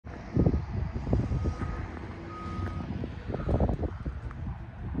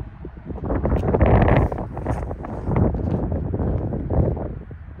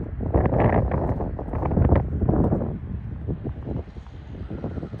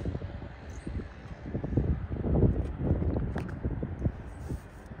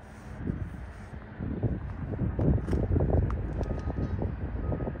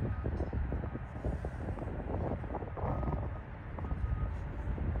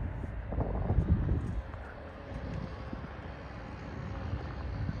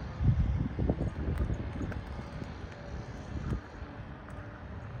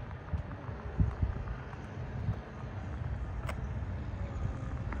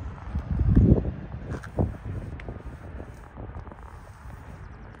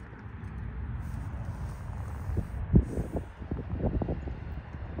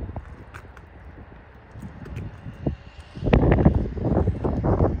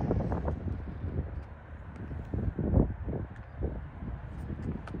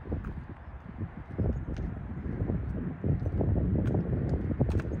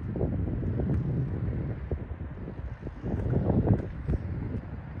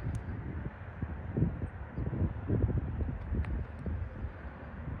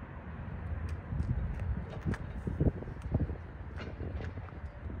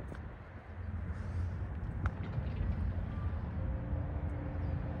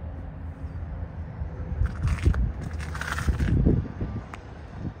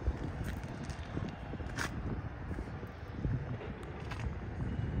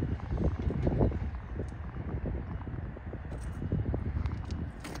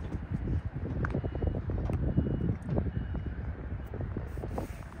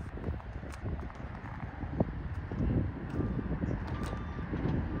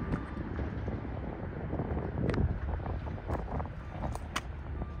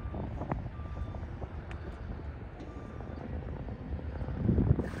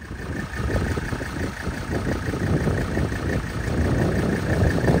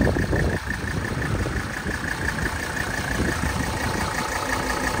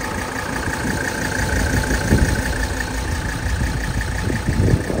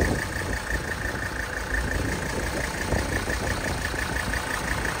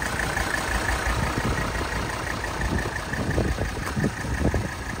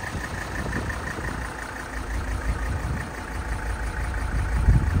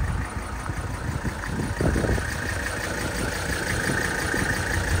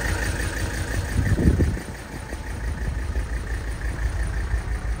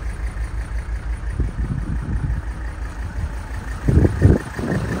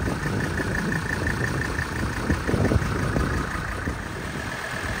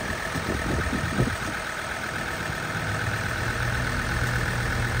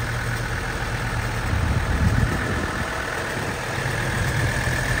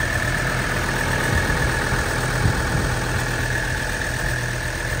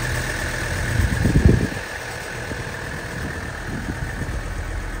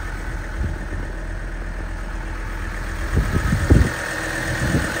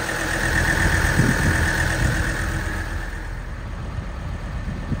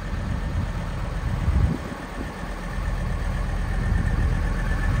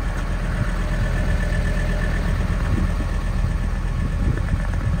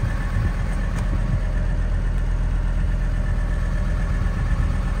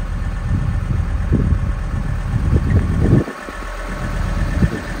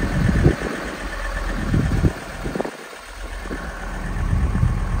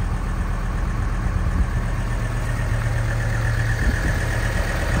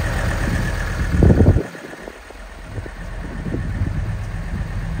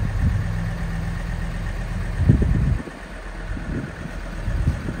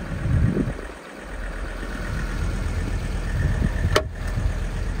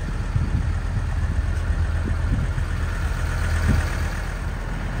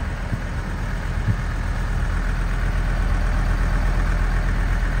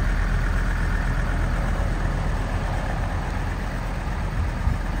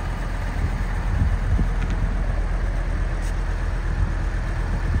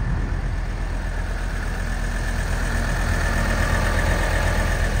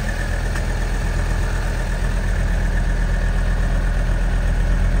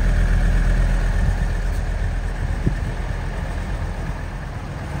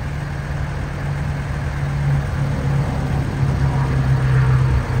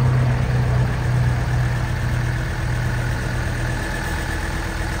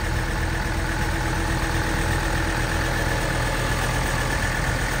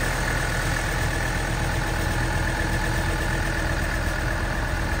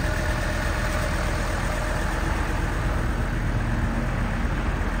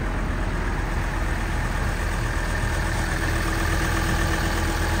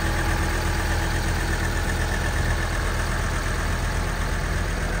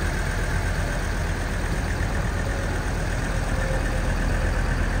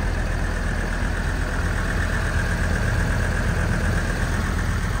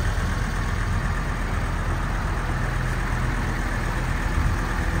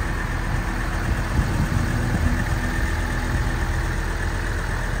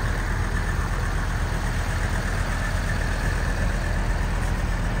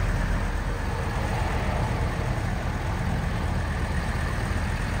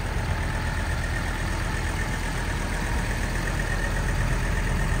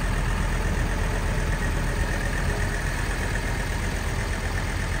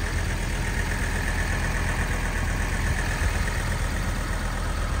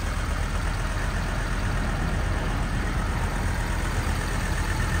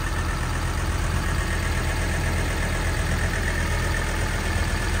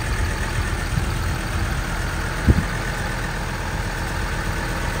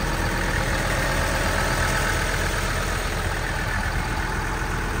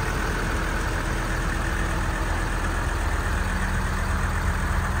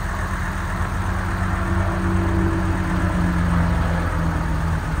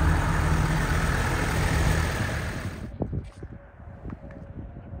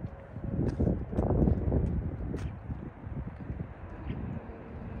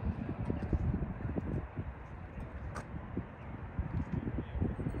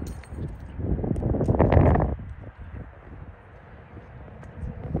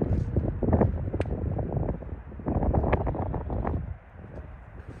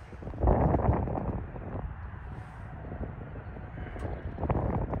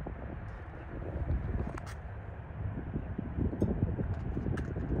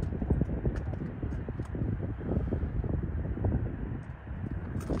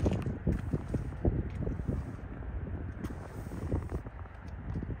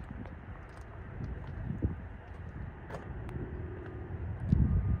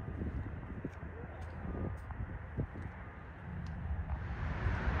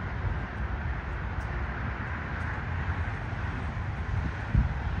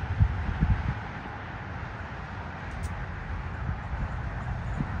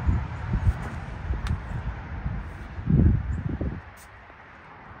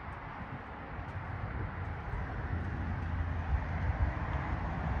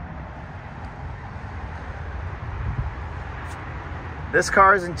This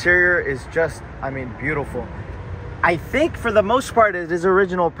car's interior is just, I mean, beautiful. I think for the most part it is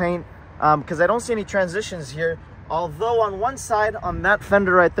original paint, because I don't see any transitions here. Although on one side, on that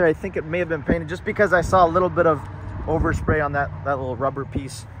fender right there, I think it may have been painted, just because I saw a little bit of overspray on that little rubber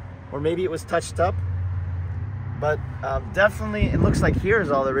piece. Or maybe it was touched up. But definitely, it looks like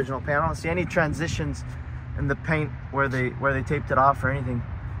here's all the original paint. I don't see any transitions in the paint where they taped it off or anything.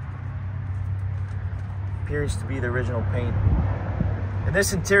 Appears to be the original paint. And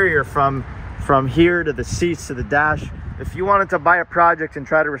this interior, from here to the seats to the dash, if you wanted to buy a project and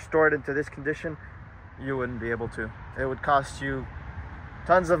try to restore it into this condition, you wouldn't be able to. It would cost you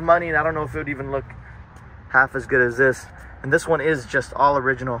tons of money, and I don't know if it would even look half as good as this. And this one is just all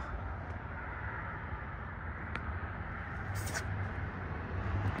original.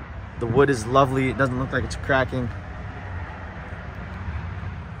 The wood is lovely. It doesn't look like it's cracking.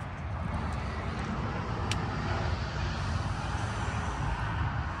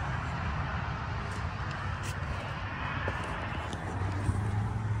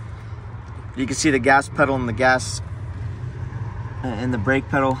 You can see the gas pedal and the gas and the brake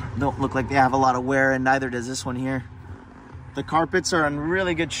pedal don't look like they have a lot of wear, and neither does this one here. The carpets are in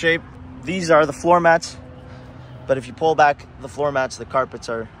really good shape. These are the floor mats, but if you pull back the floor mats, the carpets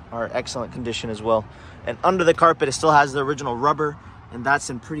are excellent condition as well. And under the carpet, it still has the original rubber, and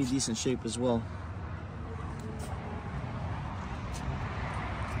that's in pretty decent shape as well.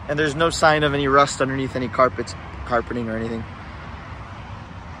 And there's no sign of any rust underneath any carpeting or anything.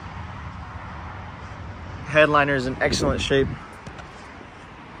 Headliner is in excellent shape.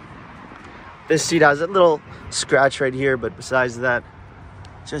 This seat has a little scratch right here, but besides that,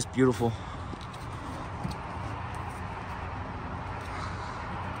 just beautiful.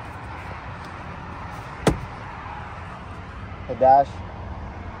 The dash,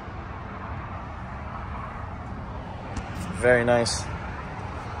 very nice.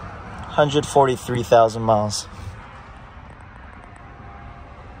 143,000 miles.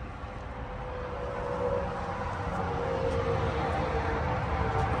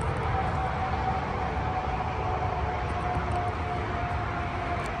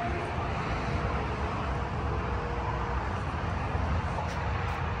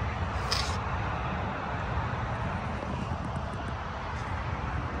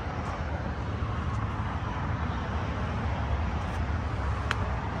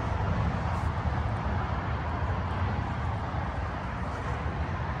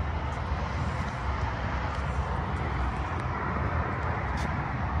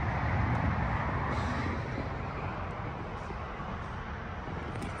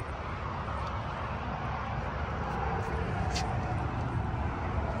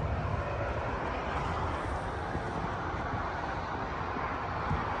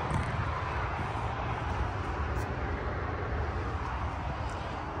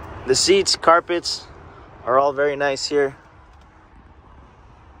 The seats, carpets are all very nice here.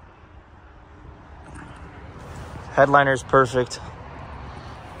 Headliner is perfect.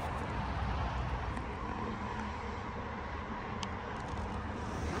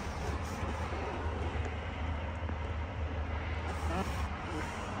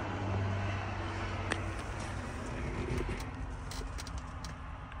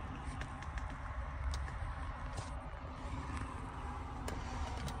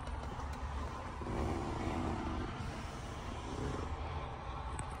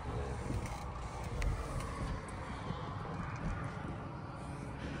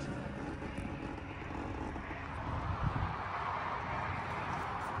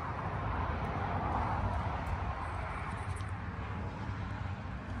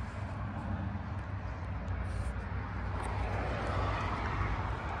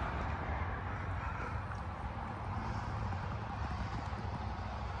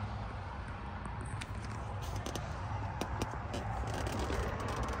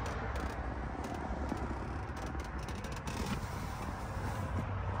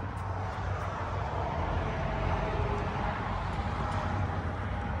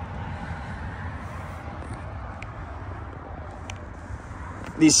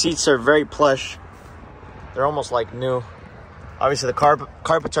 These seats are very plush. They're almost like new. Obviously the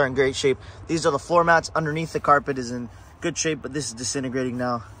carpets are in great shape. These are the floor mats. Underneath the carpet is in good shape, but this is disintegrating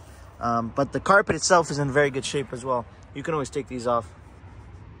now. But the carpet itself is in very good shape as well. You can always take these off.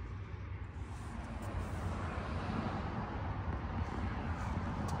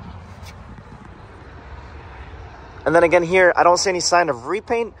 And then again here, I don't see any sign of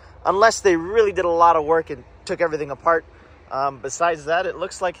repaint unless they really did a lot of work and took everything apart. Besides that, it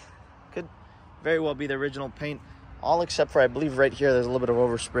looks like it could very well be the original paint. All except for, I believe right here, there's a little bit of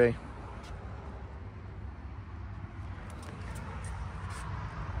overspray.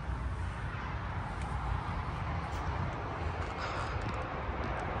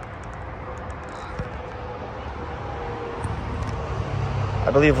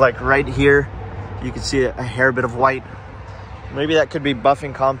 I believe like right here, you can see a hair bit of white. Maybe that could be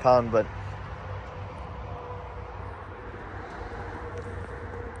buffing compound, but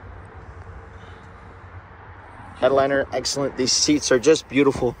headliner, excellent. These seats are just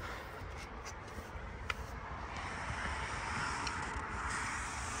beautiful.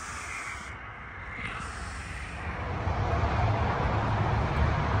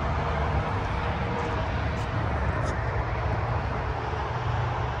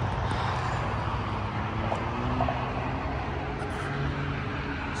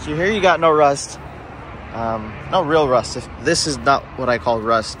 So here you got no rust, no real rust. If this is not what I call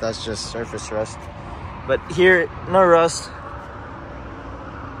rust, that's just surface rust. But here, no rust.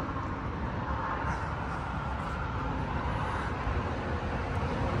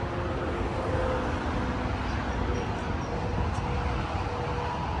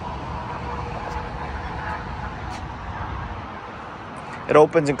 It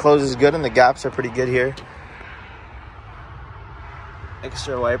opens and closes good, and the gaps are pretty good here.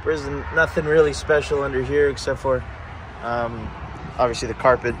 Extra wipers, and nothing really special under here except for obviously the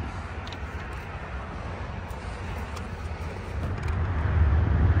carpet.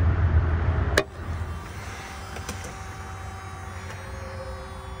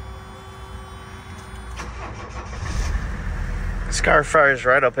 This car fires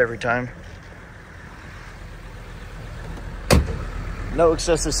right up every time. No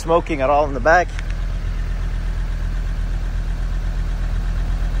excessive smoking at all in the back.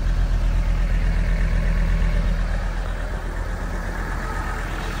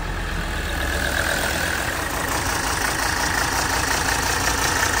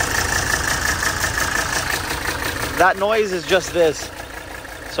 That noise is just this.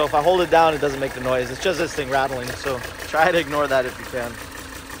 So if I hold it down, it doesn't make the noise. It's just this thing rattling. So try to ignore that if you can.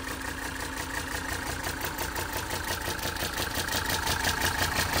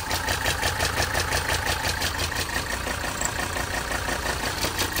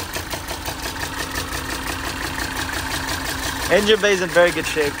 Engine bay is in very good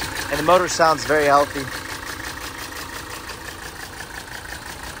shape, and the motor sounds very healthy.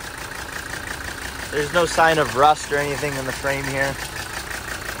 There's no sign of rust or anything in the frame here.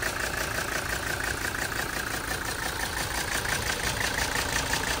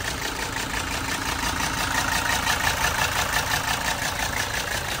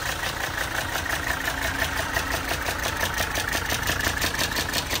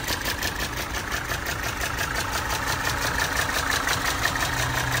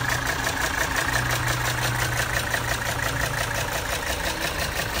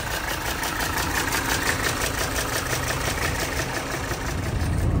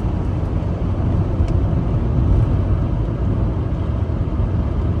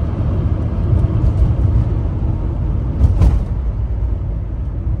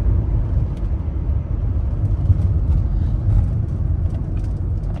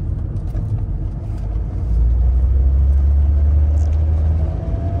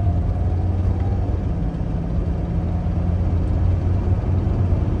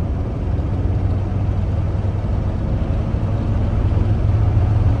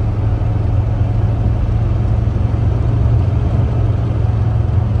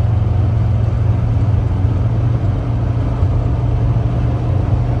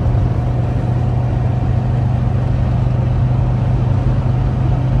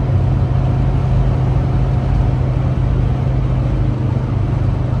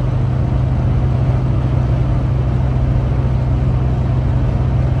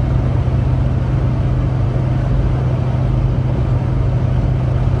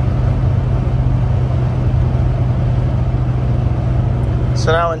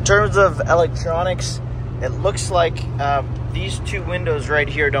 So now in terms of electronics, it looks like these two windows right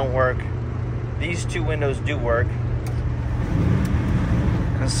here don't work. These two windows do work.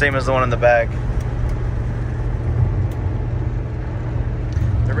 And same as the one in the back.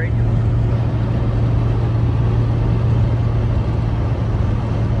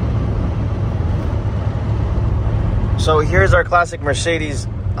 So here's our classic Mercedes.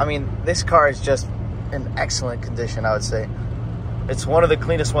 I mean, this car is just in excellent condition, I would say. It's one of the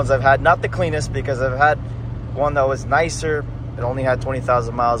cleanest ones I've had. Not the cleanest, because I've had one that was nicer. It only had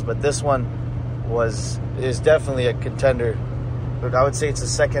 20,000 miles, but this one is definitely a contender. But I would say it's the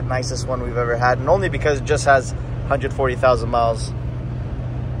second nicest one we've ever had, and only because it just has 140,000 miles.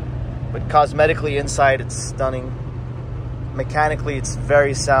 But cosmetically inside, it's stunning. Mechanically, it's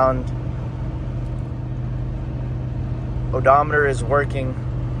very sound. Odometer is working.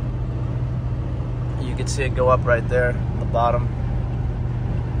 You can see it go up right there on the bottom.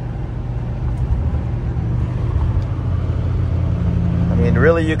 I mean,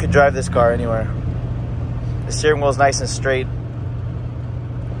 really, you could drive this car anywhere. The steering wheel is nice and straight.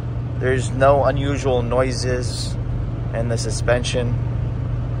 There's no unusual noises in the suspension.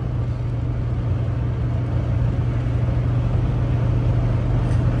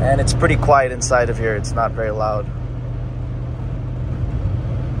 And it's pretty quiet inside of here. It's not very loud.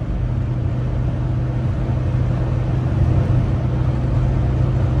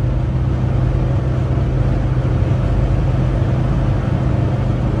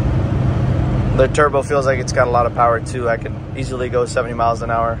 The turbo feels like it's got a lot of power too. I can easily go 70 miles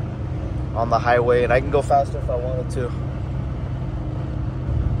an hour on the highway, and I can go faster if I wanted to.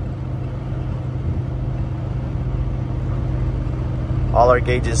 All our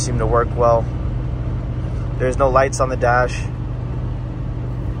gauges seem to work well. There's no lights on the dash.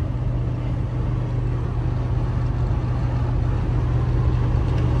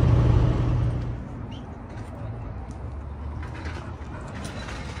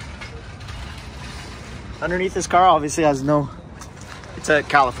 Underneath this car obviously has no, it's a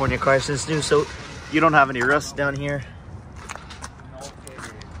California car since new, so you don't have any rust down here.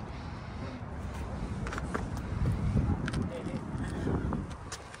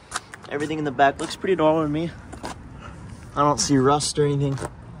 Everything in the back looks pretty normal to me. I don't see rust or anything.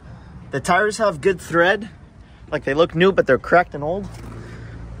 The tires have good tread. Like, they look new, but they're cracked and old.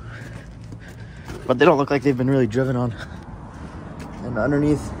 But they don't look like they've been really driven on. And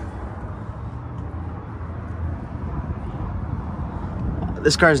underneath,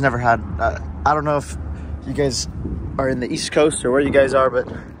 this car has never had, I don't know if you guys are in the East Coast or where you guys are, but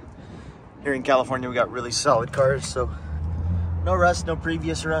here in California, we got really solid cars. So no rust, no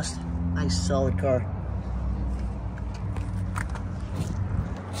previous rust. Nice, solid car.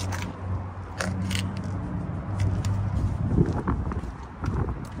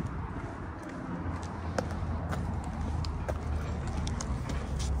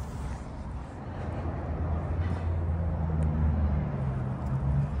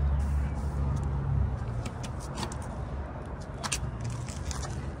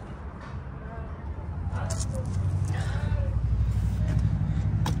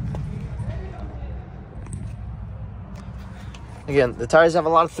 Again, the tires have a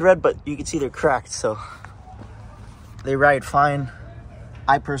lot of tread, but you can see they're cracked, so they ride fine.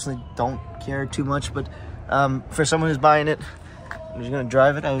 I personally don't care too much, but for someone who's buying it, who's gonna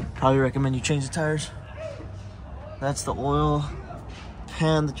drive it, I would probably recommend you change the tires. That's the oil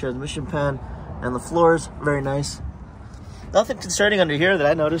pan, the transmission pan, and the floors, very nice. Nothing concerning under here that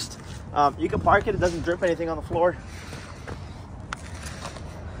I noticed. You can park it, it doesn't drip anything on the floor.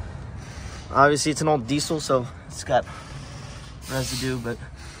 Obviously, it's an old diesel, so it's got residue, but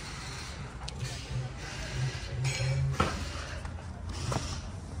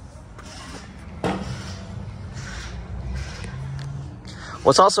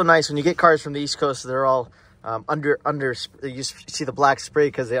what's also nice when you get cars from the East Coast, they're all you see the black spray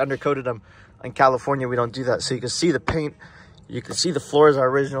because they undercoated them. In California, we don't do that, so you can see the paint, you can see the floors are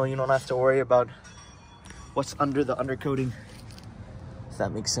original. You don't have to worry about what's under the undercoating, if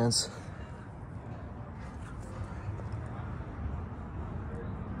that makes sense.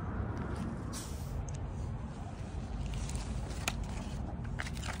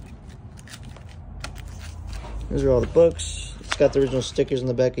 These are all the books. It's got the original stickers in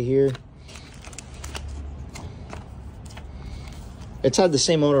the back of here. It's had the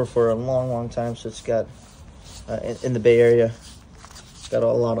same owner for a long time, so it's got, in the Bay Area, it's got a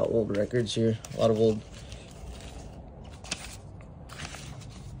lot of old records here, a lot of old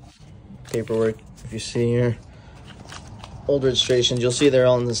paperwork. If you see here, old registrations, you'll see they're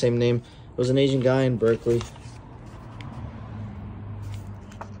all in the same name. It was an Asian guy in Berkeley.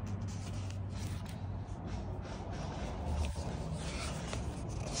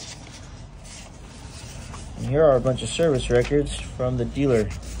 Here are a bunch of service records from the dealer.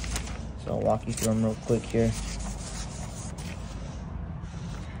 So I'll walk you through them real quick here.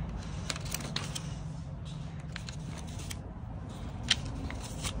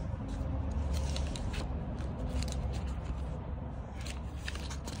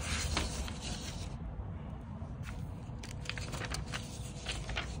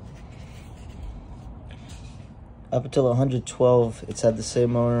 Up until 112, it's had the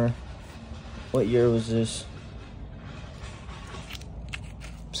same owner. What year was this?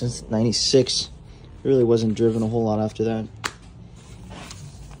 Since 96. It really wasn't driven a whole lot after that.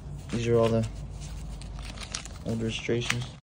 These are all the old registrations.